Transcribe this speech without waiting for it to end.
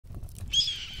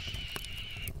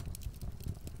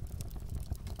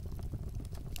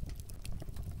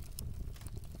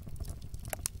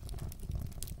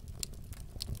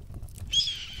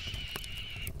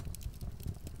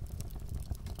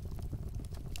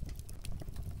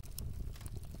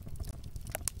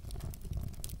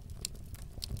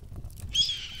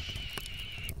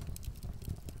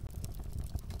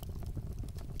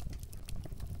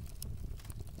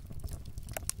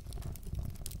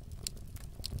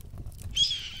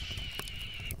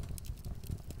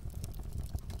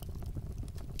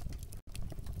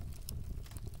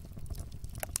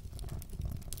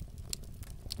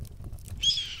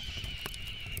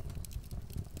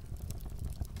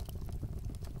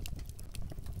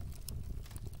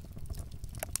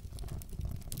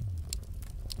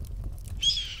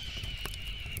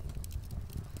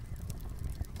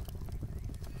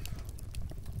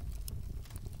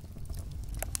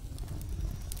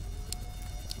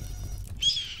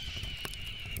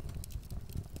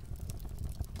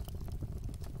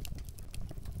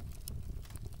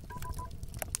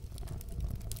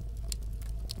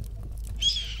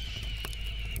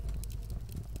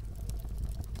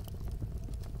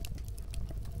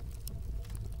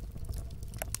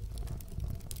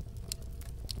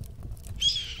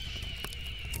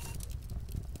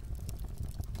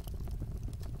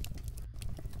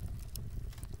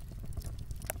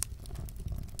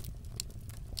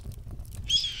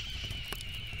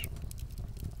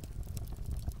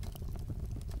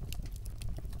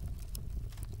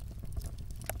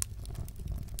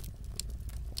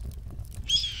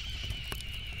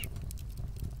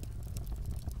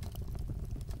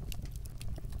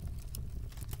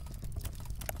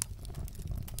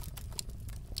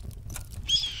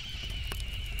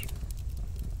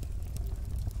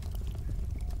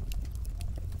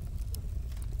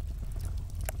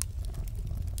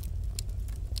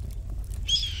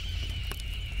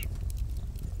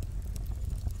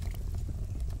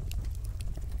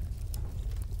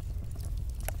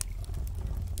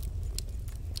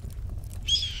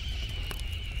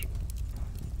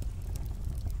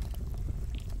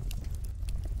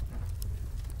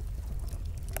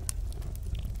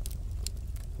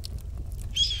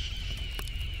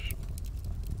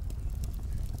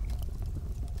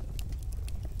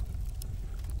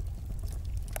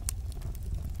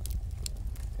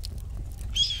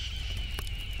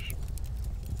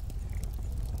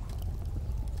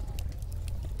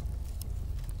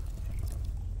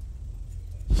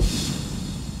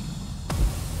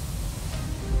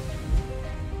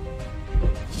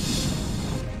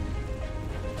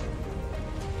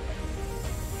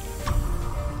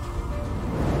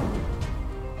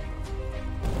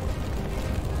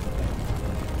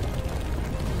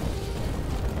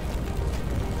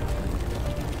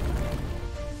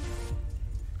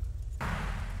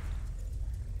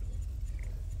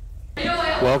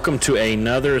Welcome to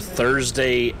another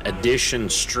Thursday edition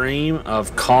stream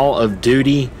of Call of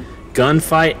Duty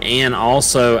Gunfight and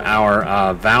also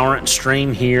our Valorant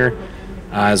stream here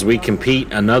as we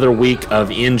compete another week of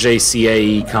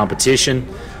NJCAAE competition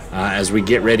as we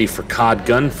get ready for CoD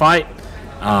Gunfight.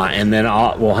 And then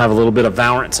we'll have a little bit of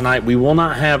Valorant tonight. We will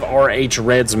not have RH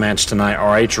Red's match tonight.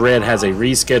 RH Red has a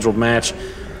rescheduled match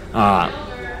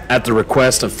at the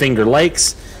request of Finger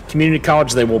Lakes Community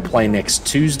College. They will play next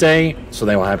Tuesday, so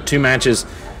they will have two matches,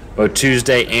 both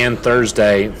Tuesday and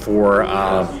Thursday, for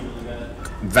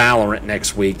Valorant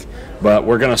next week. But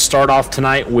we're going to start off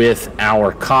tonight with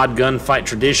our COD Gunfight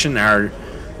tradition. Our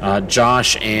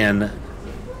Josh and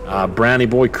Brownie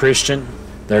Boy Christian,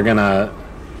 they're going to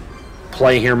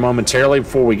play here momentarily.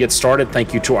 Before we get started,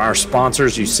 thank you to our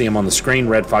sponsors. You see them on the screen: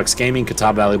 Red Fox Gaming,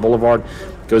 Catawba Valley Boulevard.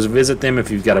 Go visit them.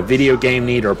 If you've got a video game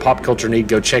need or a pop culture need,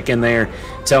 go check in there.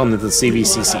 Tell them that the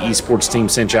CVCC esports team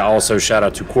sent you. Also, shout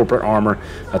out to Corporate Armor.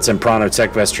 That's in Prano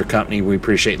Tech Vester Company. We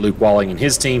appreciate Luke Walling and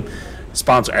his team,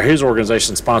 his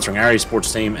organization sponsoring our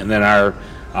esports team. And then our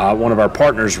one of our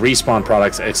partners, Respawn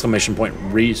Products, !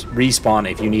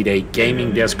 Respawn. If you need a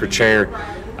gaming desk or chair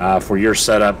for your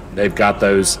setup, they've got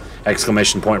those. !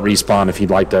 Respawn if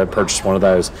you'd like to purchase one of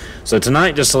those. So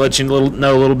tonight, just to let you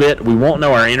know a little bit, we won't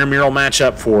know our intramural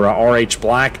matchup for RH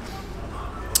Black,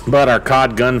 but our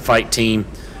COD Gunfight team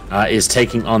is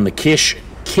taking on the Kish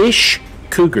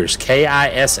Cougars,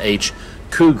 Kish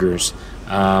Cougars.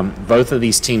 Both of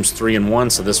these teams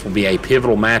 3-1, so this will be a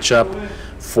pivotal matchup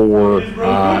for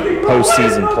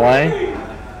postseason play.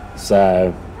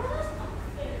 So,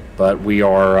 but we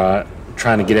are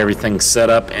trying to get everything set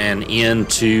up and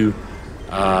into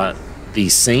the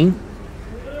scene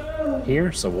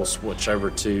here. So we'll switch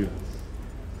over to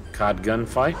COD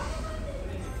Gunfight.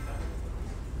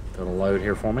 It'll load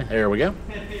here for me. There we go.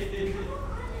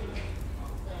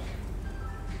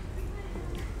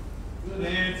 Good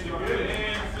answer, good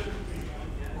answer.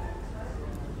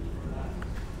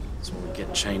 So we'll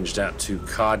get changed out to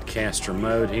CODcaster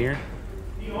mode here.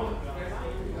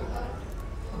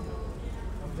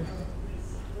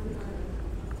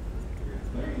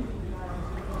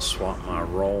 Swap my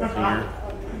role here.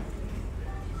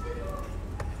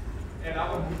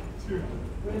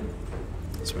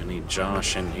 So we need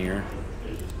Josh in here.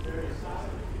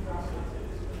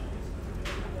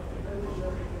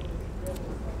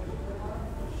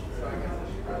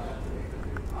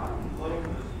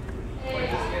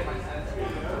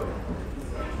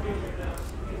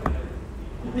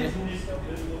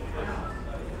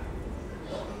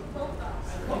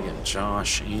 Get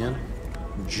Josh in.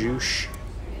 Juice.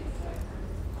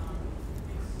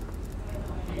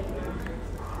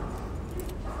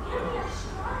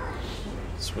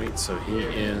 Sweet, so he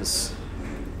is.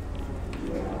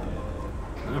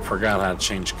 I forgot how to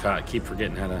change COD. I keep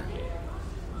forgetting how to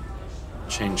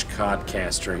change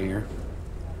CODcaster here.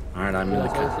 All right, I'm in the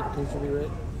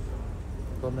COD.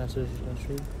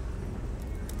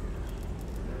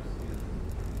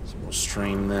 So we'll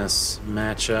stream this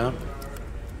matchup.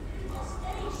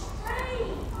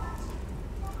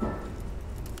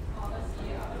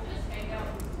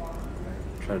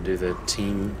 Try to do the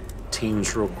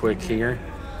teams real quick here.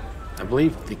 I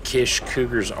believe the Kish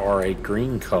Cougars are a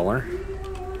green color.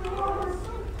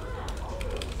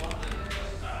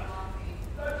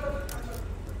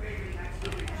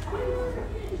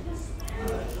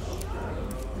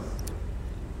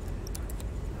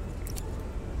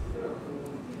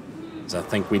 So I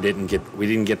think we didn't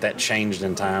get that changed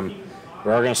in time.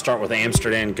 We are going to start with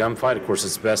Amsterdam Gunfight. Of course,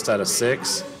 it's best out of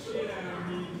 6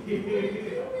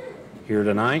 here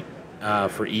tonight.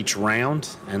 For each round,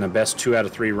 and the best 2 out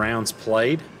of 3 rounds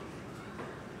played.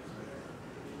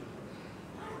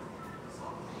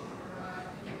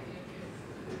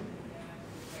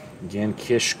 Again,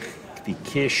 the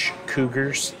Kish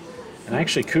Cougars, and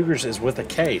actually Cougars is with a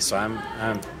K, so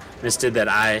I misdid that.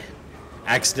 I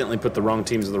accidentally put the wrong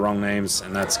teams with the wrong names,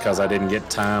 and that's because I didn't get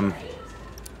time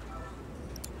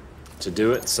to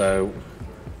do it. So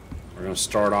we're going to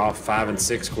start off 5 and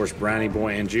 6. Of course, Brownie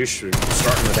Boy and Juice. We're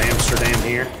starting with Amsterdam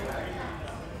here.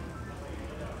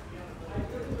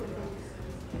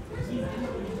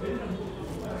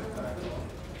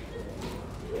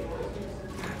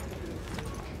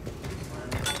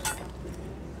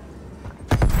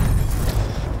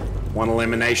 One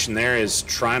elimination there is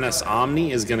Trinus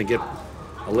Omni is going to get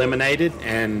eliminated,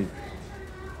 and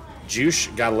Juice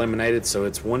got eliminated, so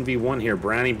it's 1v1 here.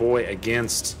 Brownie Boy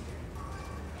against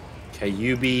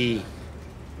Kayubi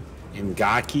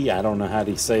Ngaki. I don't know how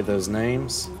to say those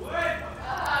names.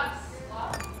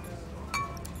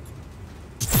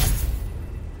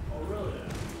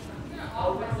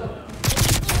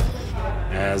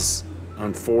 As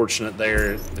unfortunate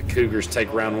there, the Cougars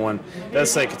take round one. It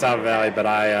does say Catawba Valley, but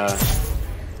I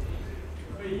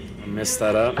messed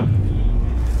that up.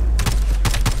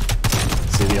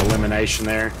 See the elimination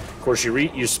there. Of course,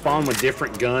 you spawn with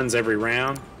different guns every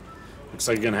round. Looks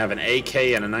like you're going to have an AK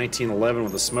and a 1911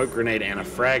 with a smoke grenade and a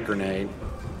frag grenade.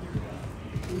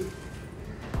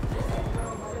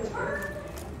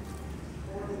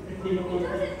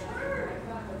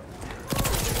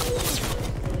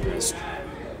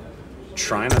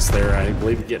 Trying us there, I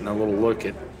believe, getting a little look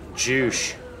at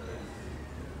Juice,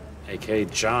 aka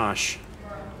Josh.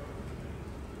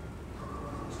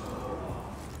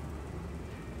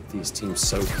 These teams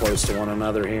so close to one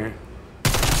another here.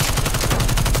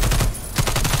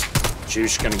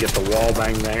 Juice gonna get the wall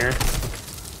bang there.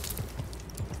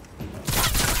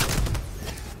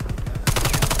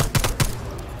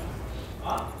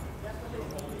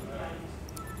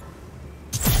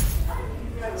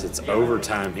 It's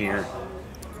overtime here.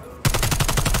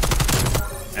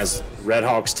 As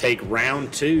Redhawks take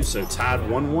round two, so tied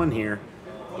 1-1 here.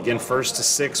 Again, first to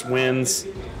 6 wins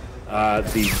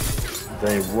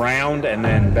the round, and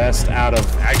then best out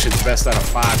of, actually it's best out of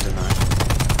 5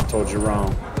 tonight. Told you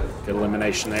wrong. Good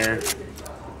elimination there.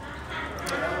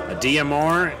 A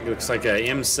DMR, it looks like a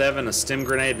M7, a stem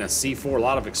grenade, and a C4. A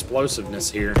lot of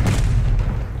explosiveness here.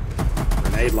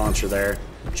 Grenade launcher there.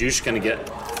 Juice gonna get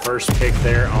first pick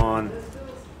there on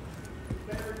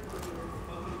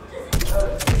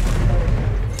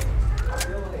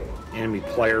enemy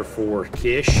player for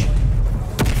Kish.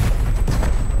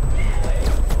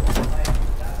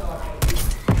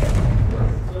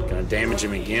 Gonna damage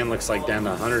him again, looks like down to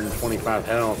 125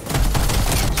 health.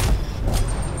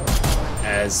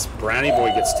 As Brownie Boy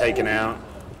gets taken out.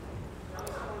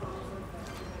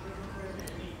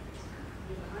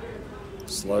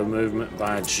 Slow movement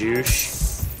by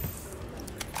Juice.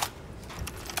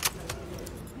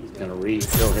 He's gonna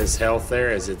refill his health there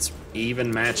as it's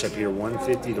even matchup here,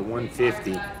 150 to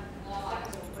 150.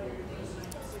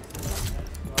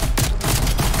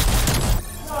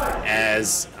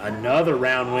 As another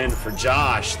round win for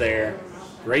Josh there.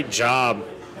 Great job.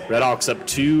 Redhawks up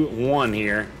 2-1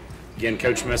 here. Again,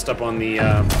 coach messed up on the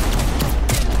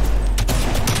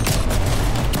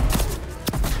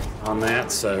on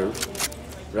that, so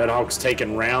Redhawks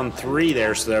taking round 3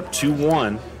 there, so they're up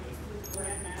 2-1.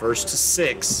 First to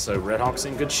 6, so Redhawks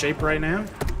in good shape right now.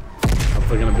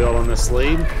 Hopefully going to build on this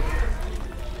lead.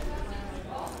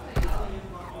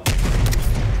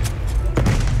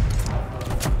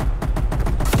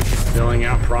 Filling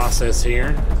out process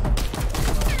here.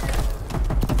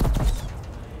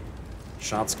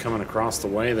 Shots coming across the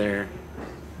way there.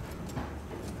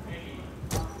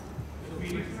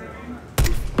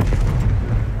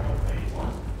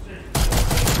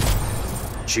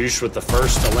 Juice with the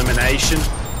first elimination.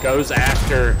 Goes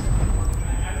after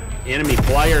enemy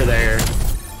player there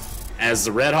as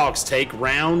the Redhawks take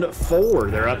round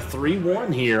 4. They're up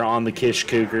 3-1 here on the Kish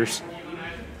Cougars.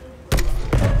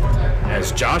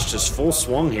 As Josh just full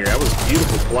swung here. That was a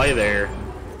beautiful play there.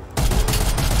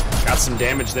 Got some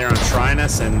damage there on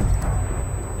Trinus,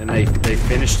 and they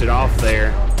finished it off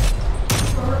there.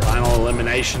 Final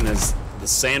elimination is the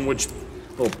sandwich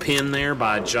little pin there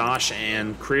by Josh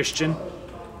and Christian.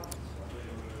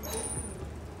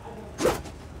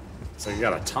 So you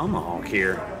got a tomahawk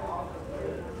here.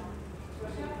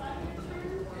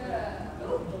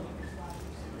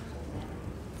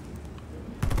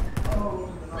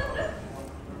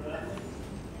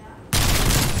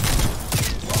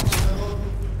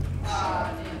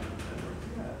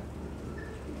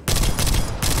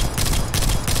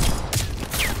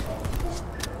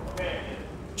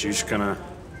 Juice gonna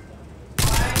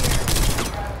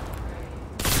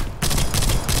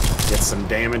get some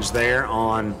damage there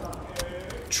on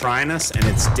Trinus, and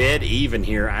it's dead even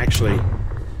here. Actually,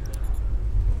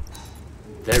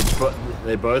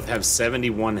 they both have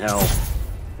 71 health.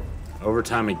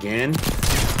 Overtime again.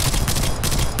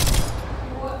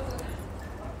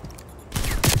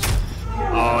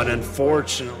 Oh, and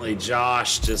unfortunately,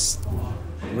 Josh just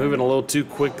moving a little too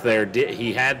quick there.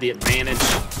 He had the advantage.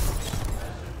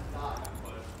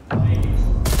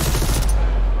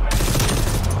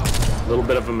 A little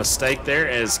bit of a mistake there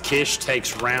as Kish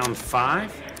takes round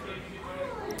 5.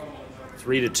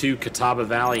 3-2, Catawba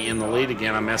Valley in the lead.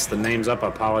 Again, I messed the names up. I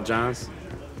apologize.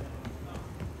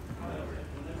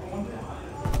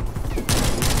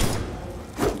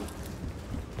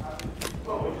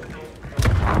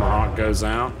 Tomahawk goes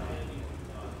out.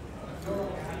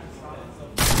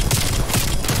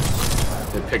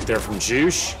 Good pick there from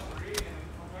Juice.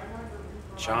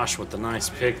 Josh with the nice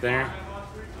pick there.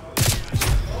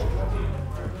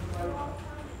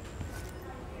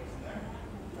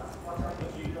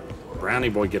 Brownie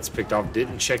boy gets picked off.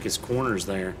 Didn't check his corners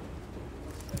there.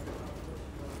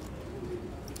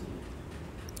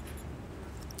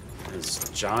 As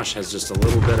Josh has just a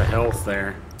little bit of health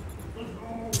there.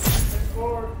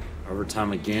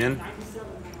 Overtime again.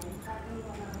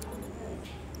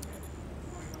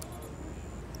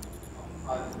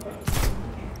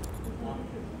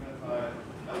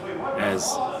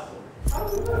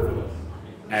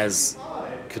 As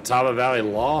Catawba Valley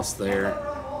lost there,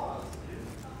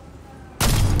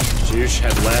 Juice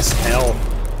had less health,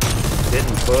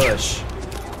 didn't push.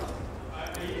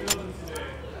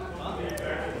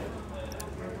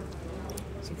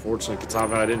 So unfortunately,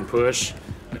 Catawba Valley didn't push.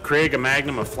 A Krieg, a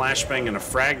Magnum, a Flashbang, and a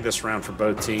Frag this round for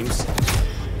both teams.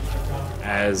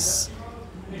 As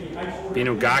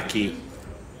Binogaki,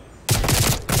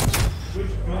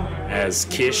 as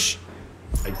Kish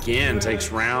again takes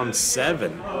round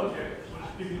 7.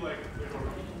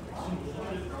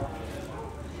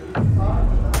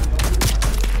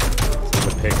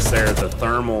 The picks there, the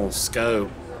thermal scope,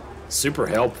 super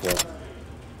helpful.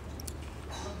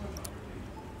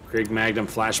 Krieg, Magnum,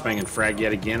 Flashbang, and Frag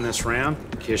yet again this round.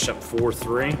 Kish up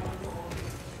 4-3.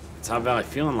 Top Valley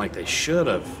feeling like they should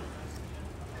have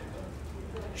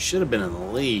been in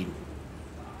the lead.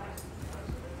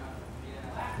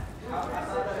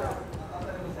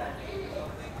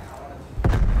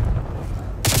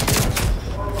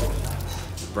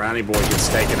 Brownie boy gets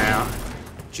taken out.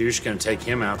 Juice gonna take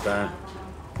him out though.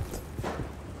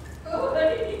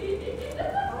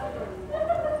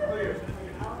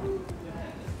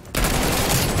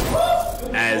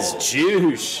 As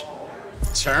Juice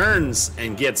turns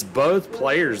and gets both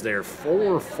players there.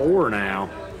 4-4 now.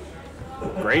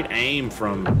 Great aim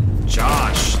from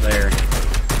Josh there.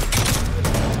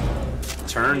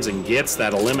 Turns and gets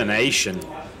that elimination.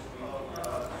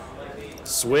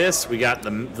 Swiss, we got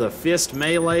the fist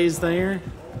melees there.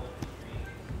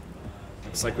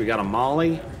 Looks like we got a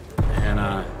Molly and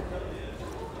I'm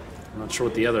not sure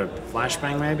what the other,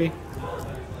 Flashbang maybe.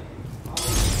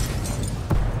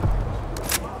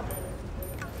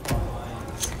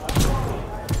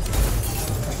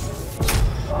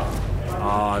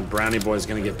 Oh, Brownie Boy's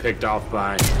gonna get picked off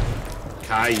by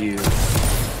Caillou.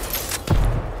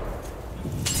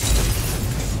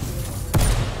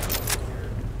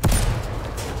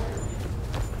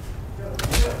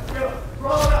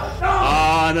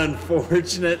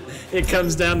 Unfortunate. It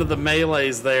comes down to the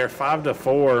melees there.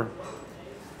 5-4.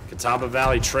 Catawba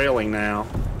Valley trailing now.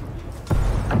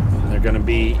 And they're going to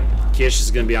be, Kish is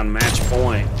going to be on match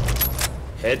point.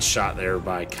 Headshot there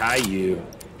by Caillou.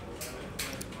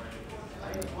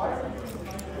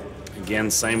 Again,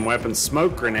 same weapon,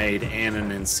 smoke grenade and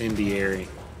an incendiary.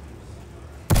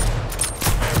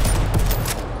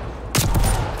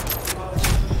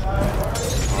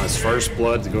 Oh, his first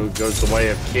blood goes the way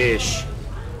of Kish.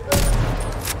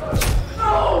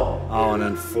 Oh, and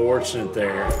unfortunate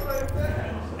there.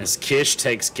 As Kish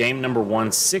takes game number 1,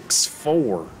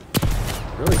 6-4.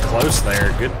 Really close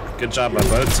there. Good job by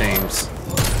both teams.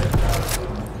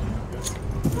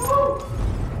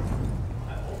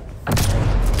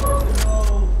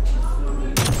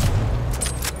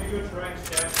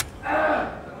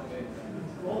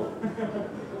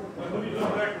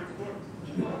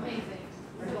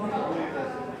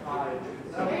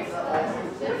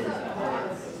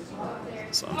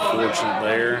 So unfortunate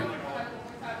there.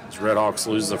 As Red Hawks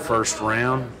lose the first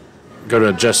round. Go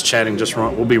to just chatting.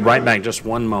 We'll be right back. Just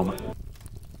one moment.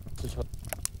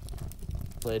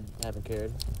 Played, haven't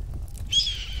cared.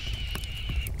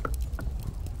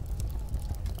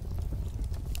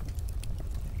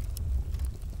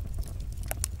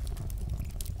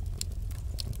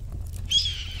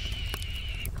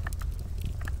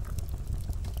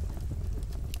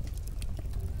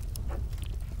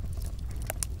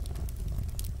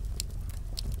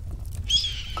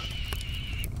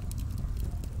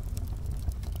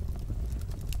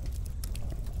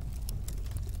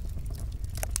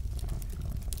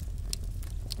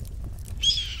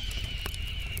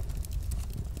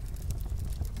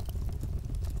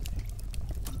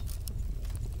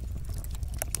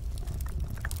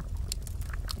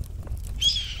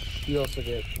 You also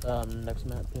get next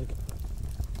map pick.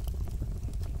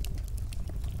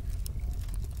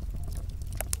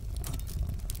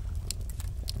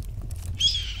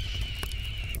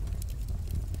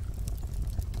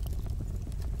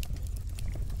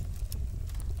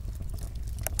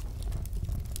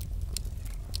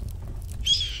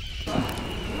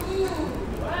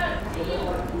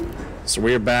 So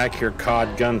we're back here,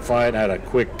 CoD Gunfight. Had a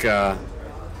quick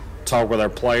talk with our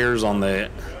players on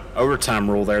the overtime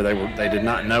rule there. They did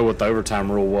not know what the overtime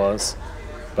rule was,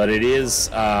 but it is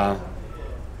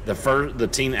the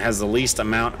team that has the least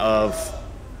amount of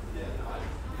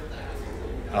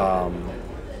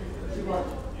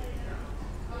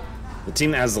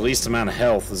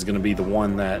health is going to be the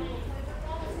one that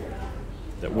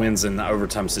wins in the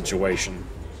overtime situation.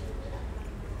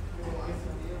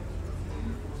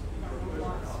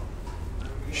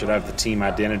 Should have the team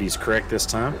identities correct this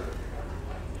time.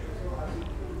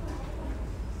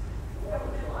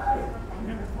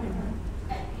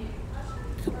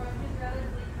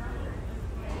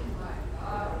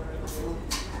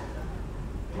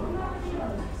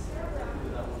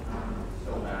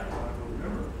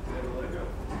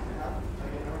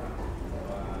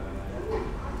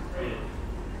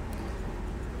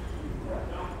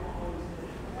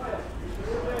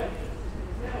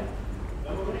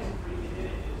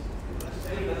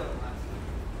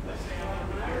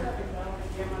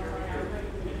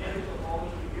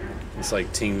 It's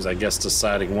like teams, I guess,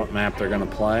 deciding what map they're going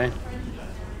to play.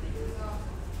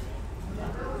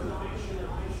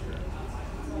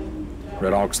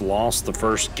 Redhawks lost the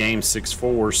first game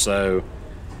 6-4, so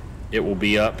it will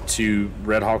be up to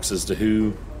Redhawks as to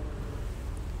who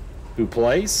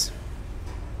plays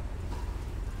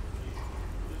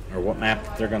or what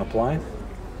map they're going to play.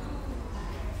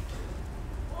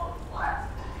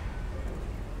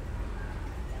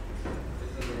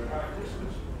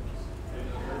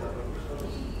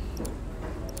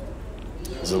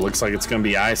 So it looks like it's going to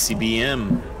be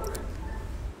ICBM,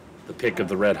 the pick of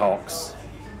the Redhawks.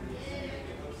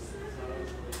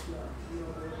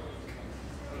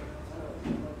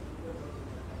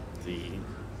 The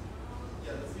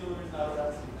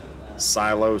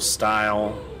silo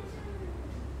style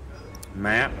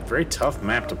map, very tough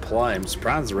map to play. I'm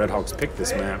surprised the Redhawks picked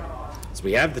this map. So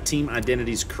we have the team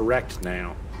identities correct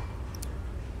now.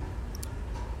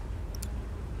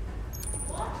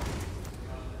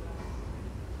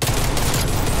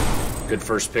 Good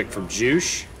first pick from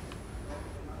Juice.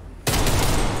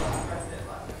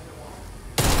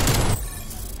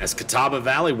 As Catawba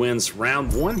Valley wins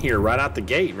round 1 here right out the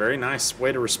gate. Very nice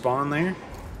way to respond there.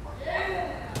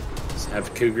 Let's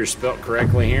have Cougar spelt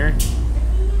correctly here.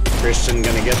 Christian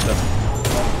going to get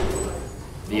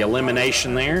the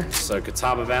elimination there. So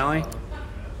Catawba Valley.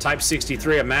 Type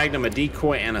 63, a Magnum, a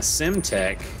Decoy, and a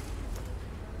Simtech.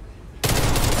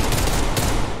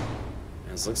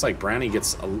 It looks like Brownie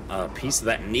gets a piece of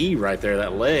that knee right there,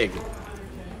 that leg.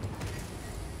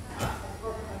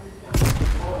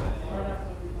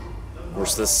 Of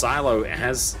course, this silo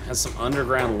has some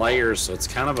underground layers, so it's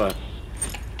kind of a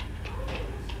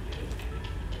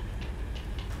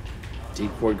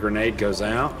decoy grenade goes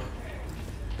out.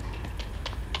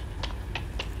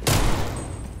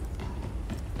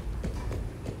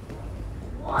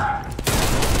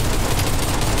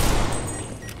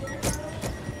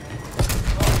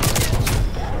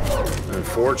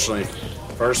 Unfortunately,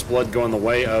 first blood going the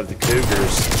way of the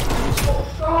Cougars.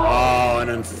 Oh, and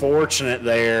unfortunate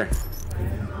there.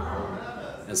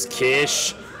 As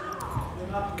Kish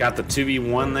got the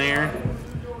 2v1 there.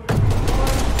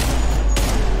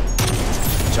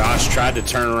 Josh tried to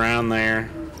turn around there.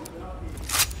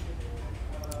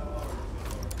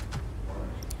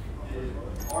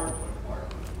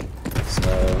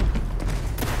 So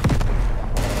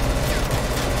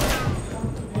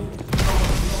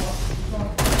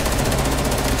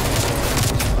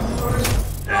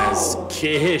as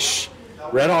Kish,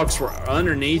 Redhawks were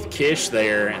underneath Kish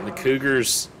there, and the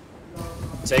Cougars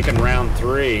taking round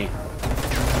 3.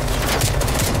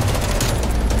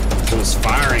 It was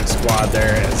firing squad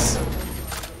there as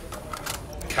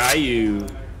Caillou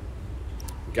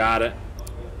got it.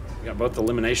 Got both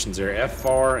eliminations there.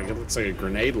 F-FAR, it looks like a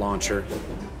grenade launcher.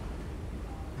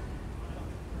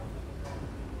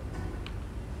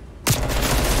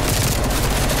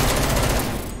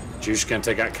 Juice gonna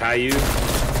take out Caillou.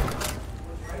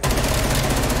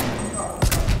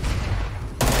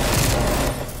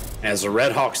 As the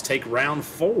Redhawks take round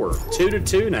 4.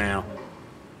 2-2 now.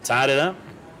 Tied it up.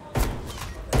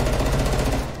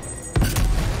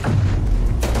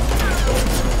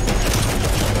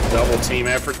 Double team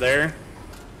effort there.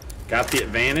 Got the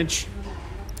advantage.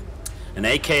 An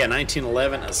AK, a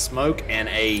 1911, a smoke, and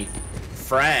a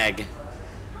frag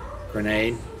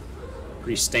grenade.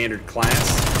 Pretty standard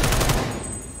class.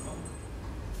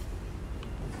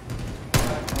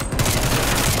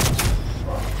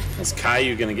 Is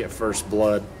Caillou going to get first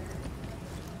blood?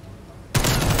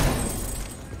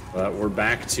 But we're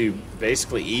back to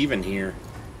basically even here.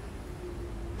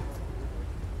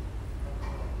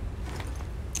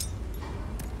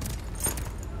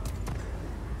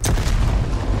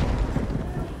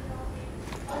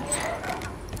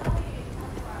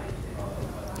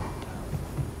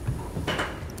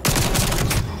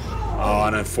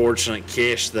 an unfortunate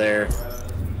Kish there.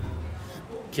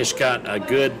 Kish got a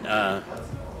good, a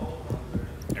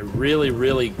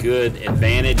really good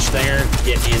advantage there.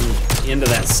 Get into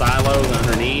that silo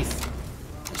underneath.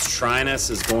 Trinus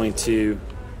is going to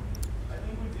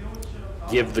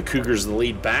give the Cougars the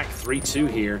lead back,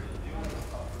 3-2 here.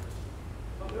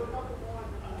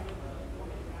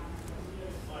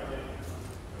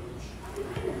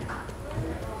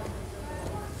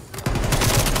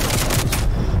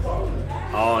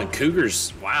 Oh, and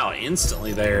Cougars, wow,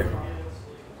 instantly there,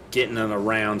 getting in the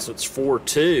round, so it's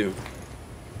 4-2.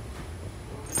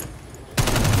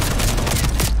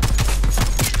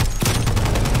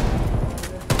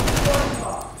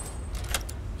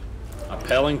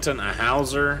 Pellington, a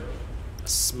Hauser, a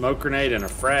smoke grenade, and a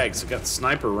frag. So got the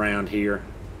sniper round here.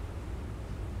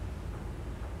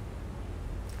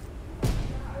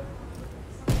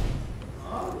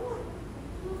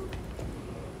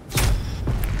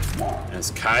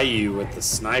 As Caillou with the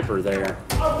sniper there.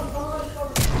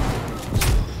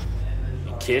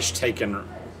 And Kish taking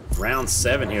round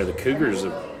 7 here. The Cougars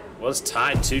was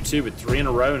tied 2-2, but 3 in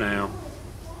a row now.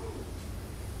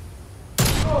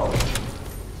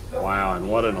 Wow, and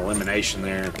what an elimination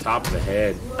there. Top of the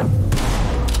head.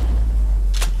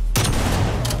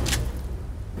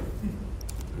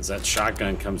 As that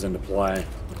shotgun comes into play.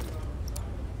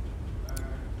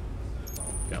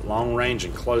 Got long range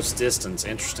and close distance.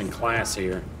 Interesting class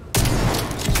here.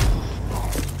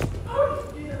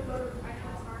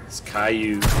 As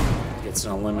Caillou gets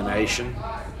an elimination.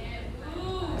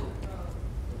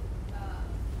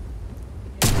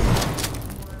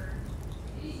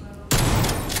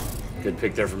 Good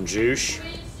pick there from Juice.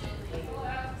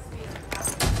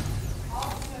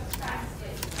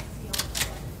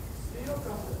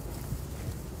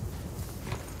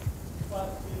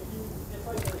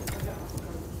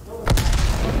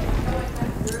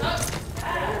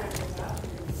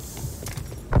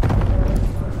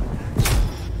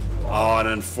 Oh, and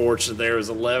unfortunate there was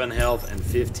 11 health and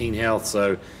 15 health.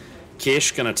 So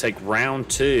Kish gonna take round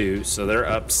 2. So they're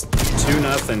up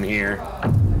 2-0 here.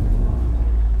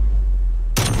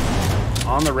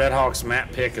 On the Redhawks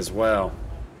map pick as well.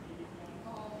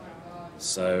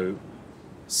 So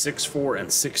 6-4 and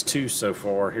 6-2 so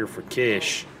far here for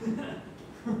Kish. See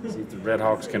if the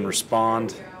Redhawks can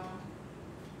respond.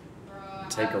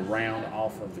 Take a round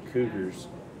off of the Cougars.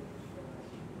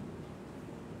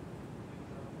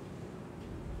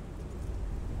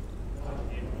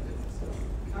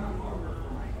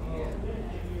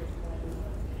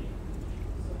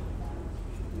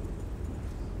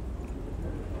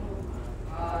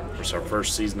 It's our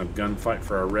first season of Gunfight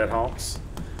for our Redhawks.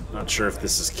 Not sure if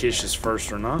this is Kish's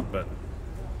first or not, but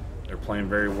they're playing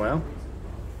very well.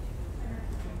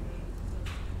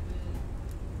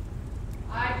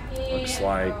 Looks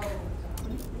like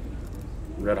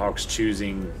Redhawks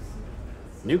choosing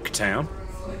Nuketown.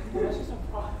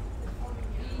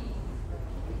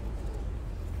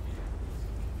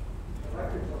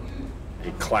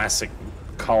 A classic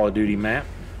Call of Duty map.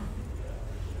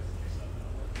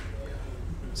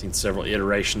 Seen several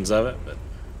iterations of it, but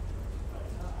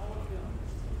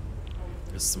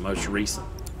this is the most recent.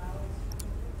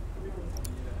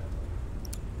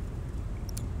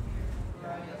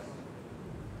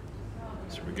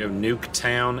 So we go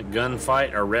Nuketown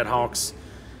Gunfight. Our Redhawks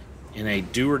in a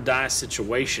do or die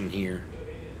situation here.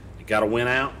 They got to win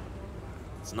out.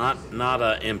 It's not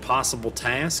an impossible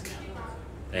task.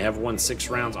 They have won 6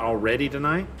 rounds already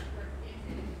tonight.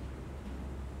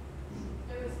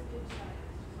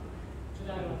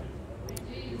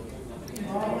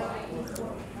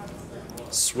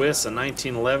 Swiss, a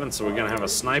 1911, so we're going to have a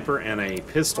sniper and a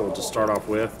pistol to start off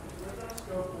with.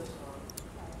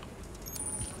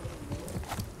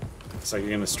 Looks like you're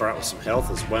going to start with some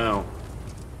health as well.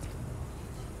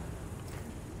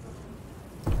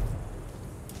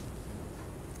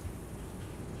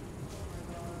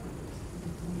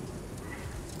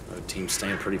 The team's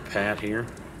staying pretty pat here.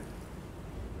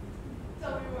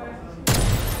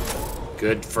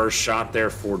 Good first shot there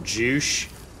for Juice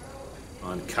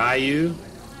on Caillou.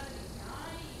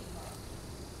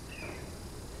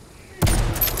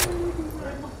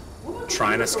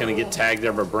 Trinus going to get tagged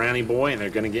there by Brownie Boy, and they're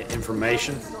going to get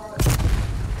information.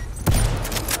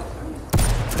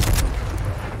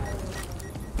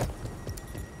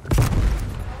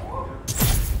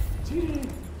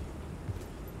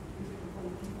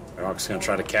 Redhawks going to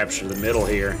try to capture the middle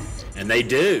here, and they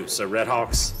do. So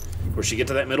Redhawks, of course, you get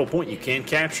to that middle point, you can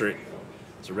capture it.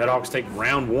 So Redhawks take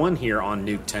round 1 here on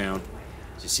Nuketown.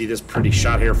 So you see this pretty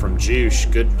shot here from Juice.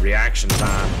 Good reaction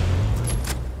time.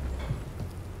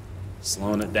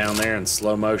 Slowing it down there in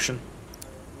slow motion.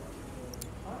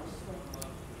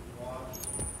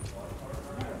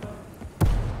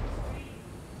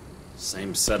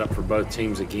 Same setup for both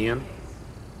teams again.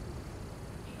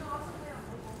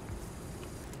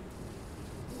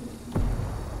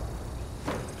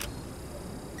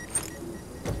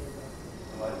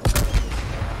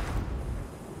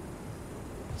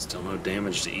 Still no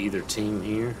damage to either team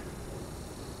here.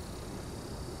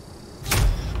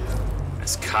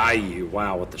 That's Caillou.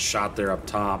 Wow, with the shot there up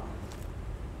top.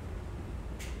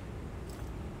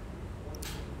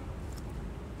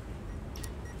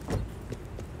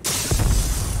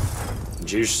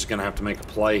 Juice is going to have to make a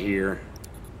play here.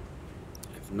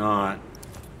 If not,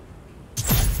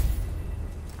 it's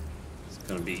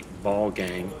going to be ball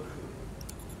game.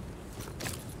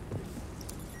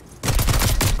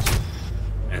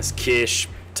 As Kish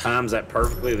times that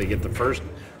perfectly, they get the first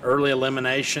early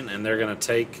elimination, and they're going to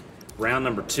take round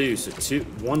number 2. So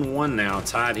 1-1 now,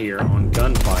 tied here on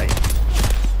Gunfight.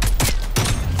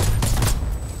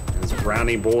 There's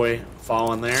Brownie Boy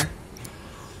falling there.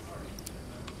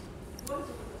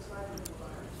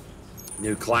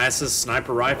 New classes,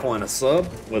 sniper rifle and a sub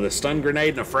with a stun grenade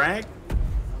and a frag.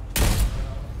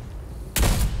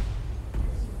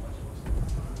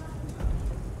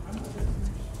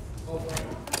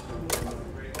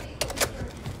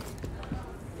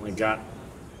 Only got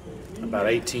about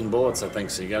 18 bullets, I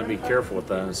think, so you got to be careful with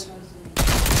those.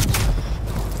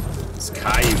 It's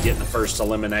Caillou getting the first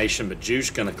elimination, but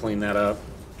Juice going to clean that up.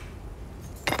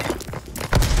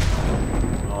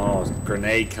 Oh,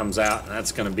 grenade comes out, and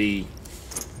that's going to be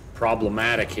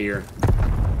problematic here.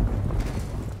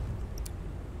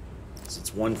 So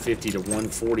it's 150 to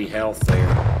 140 health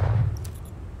there.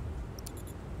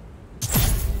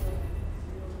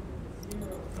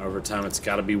 Overtime, it's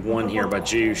got to be won here by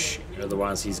Juice.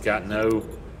 Otherwise, he's got no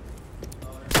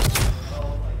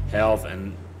health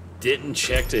and didn't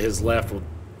check to his left.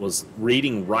 Was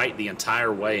reading right the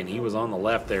entire way, and he was on the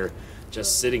left there,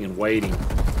 just sitting and waiting.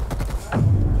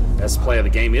 Best play of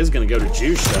the game is going to go to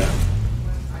Juice, though.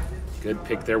 Good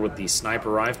pick there with the sniper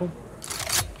rifle.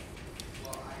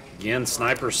 Again,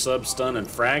 sniper, sub, stun, and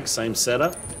frag, same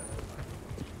setup.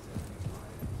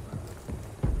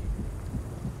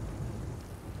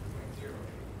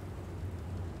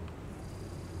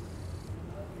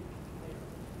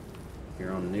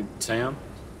 Here on Nuketown.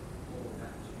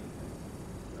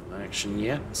 No action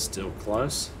yet, still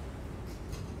close.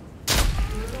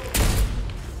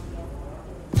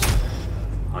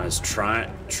 As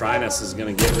Trinus is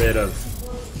going to get rid of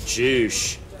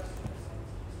Juice.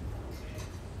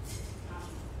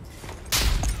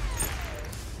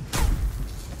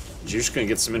 Juice going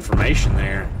to get some information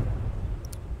there.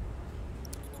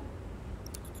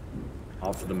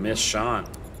 Off of the missed shot.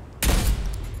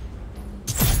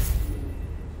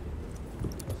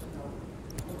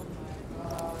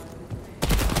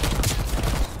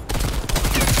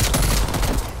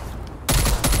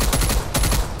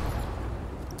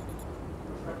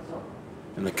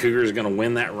 And the Cougar is going to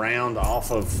win that round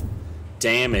off of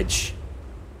damage.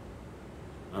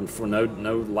 For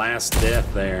no last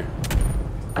death there.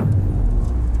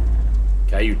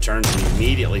 Caillou turns and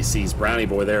immediately sees Brownie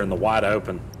Boy there in the wide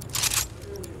open.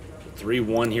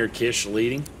 3-1 here, Kish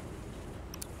leading.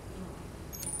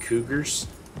 Cougars.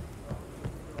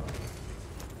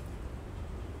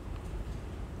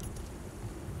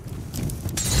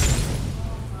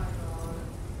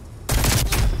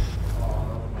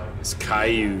 As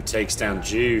Caillou takes down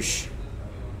Juice.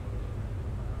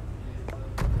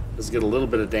 Let's get a little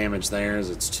bit of damage there as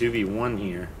it's 2v1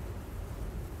 here.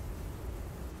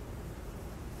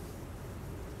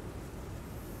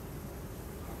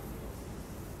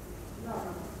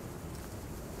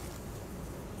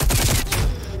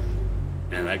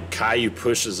 And that Caillou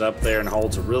pushes up there and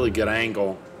holds a really good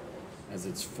angle as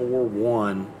it's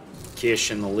 4-1,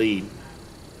 Kish in the lead.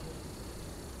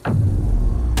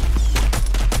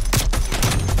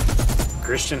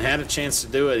 Christian had a chance to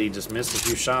do it, he just missed a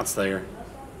few shots there.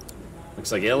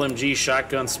 Looks like LMG,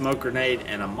 shotgun, smoke grenade,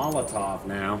 and a Molotov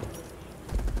now.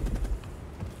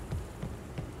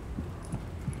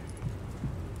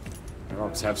 The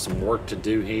Hawks have some work to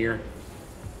do here.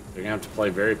 They're going to have to play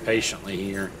very patiently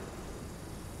here.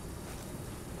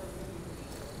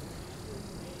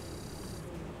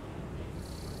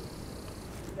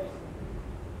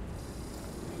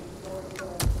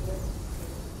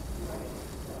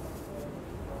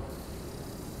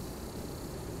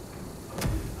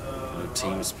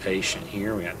 Team's patient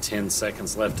here. We got 10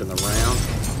 seconds left in the round.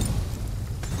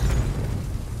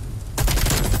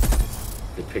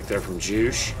 Good pick there from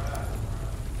Juice.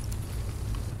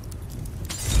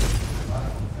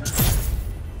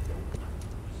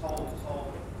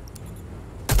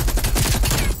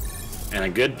 And a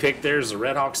good pick there as the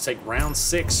Redhawks take round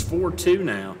 6, 4-2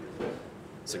 now.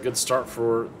 It's a good start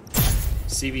for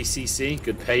CVCC.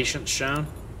 Good patience shown.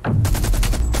 As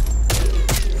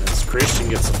Christian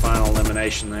gets the final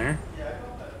elimination there.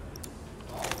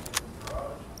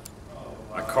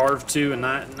 A Carve 2 in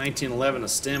 1911, a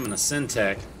Stem, and a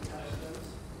Syntec.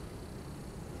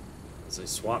 As they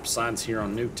swap sides here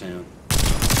on Nuketown.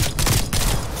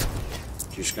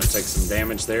 Just going to take some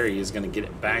damage there. He is going to get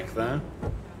it back, though.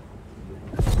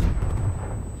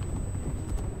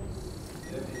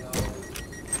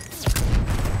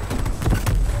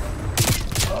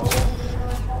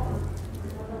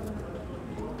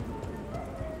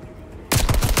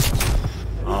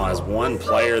 Oh, as one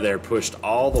player there pushed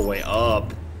all the way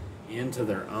up into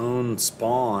their own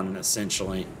spawn,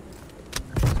 essentially.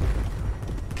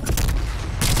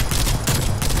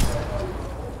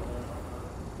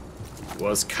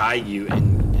 Was Caillou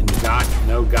and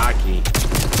no Gaki.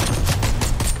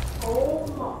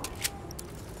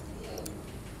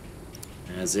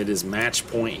 As it is match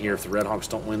point here. If the Redhawks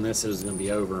don't win this, it is going to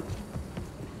be over.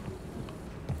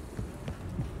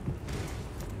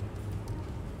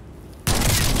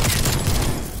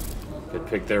 Good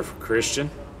pick there for Christian.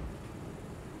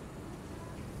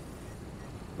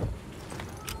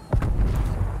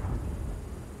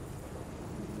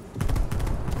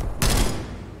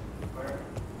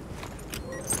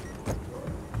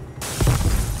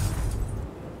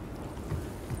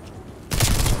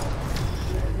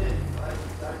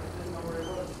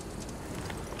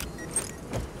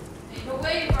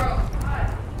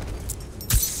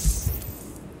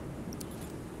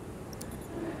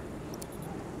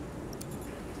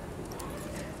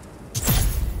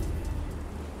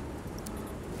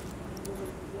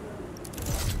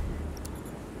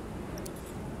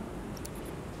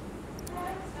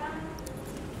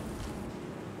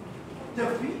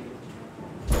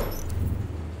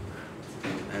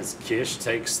 As Kish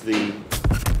takes the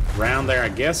round there, I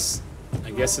guess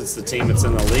it's the team that's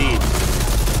in the lead.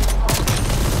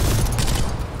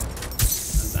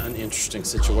 That's an interesting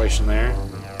situation there.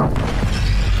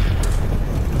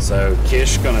 So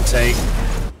Kish going to take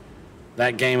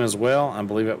that game as well. I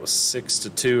believe it was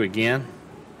 6-2 again.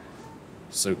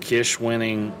 So Kish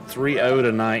winning 3-0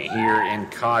 tonight here in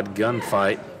CoD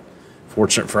Gunfight.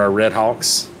 Fortunate for our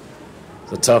Redhawks.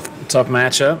 It's a tough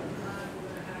matchup.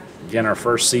 Again, our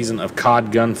first season of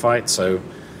CoD Gunfight, so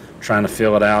trying to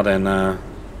fill it out and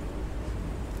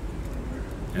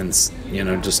you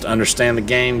know, just understand the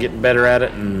game, getting better at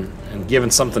it, and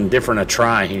giving something different a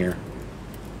try here.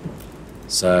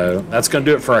 So that's going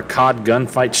to do it for our CoD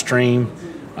Gunfight stream.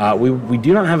 We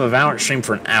do not have a Valorant stream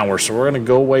for an hour, so we're going to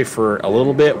go away for a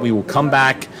little bit. We will come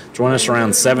back, join us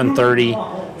around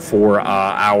 7:30 for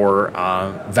our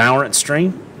Valorant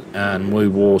stream. And we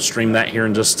will stream that here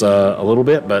in just a little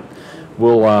bit, but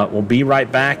we'll be right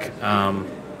back.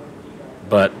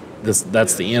 But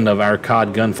that's the end of our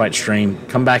CoD Gunfight stream.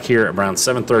 Come back here at around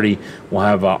 7:30. We'll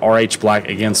have RH Black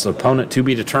against an opponent to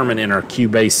be determined in our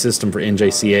queue-based system for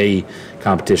NJCAAE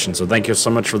competition. So thank you so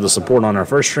much for the support on our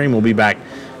first stream. We'll be back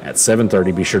at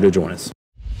 7:30. Be sure to join us.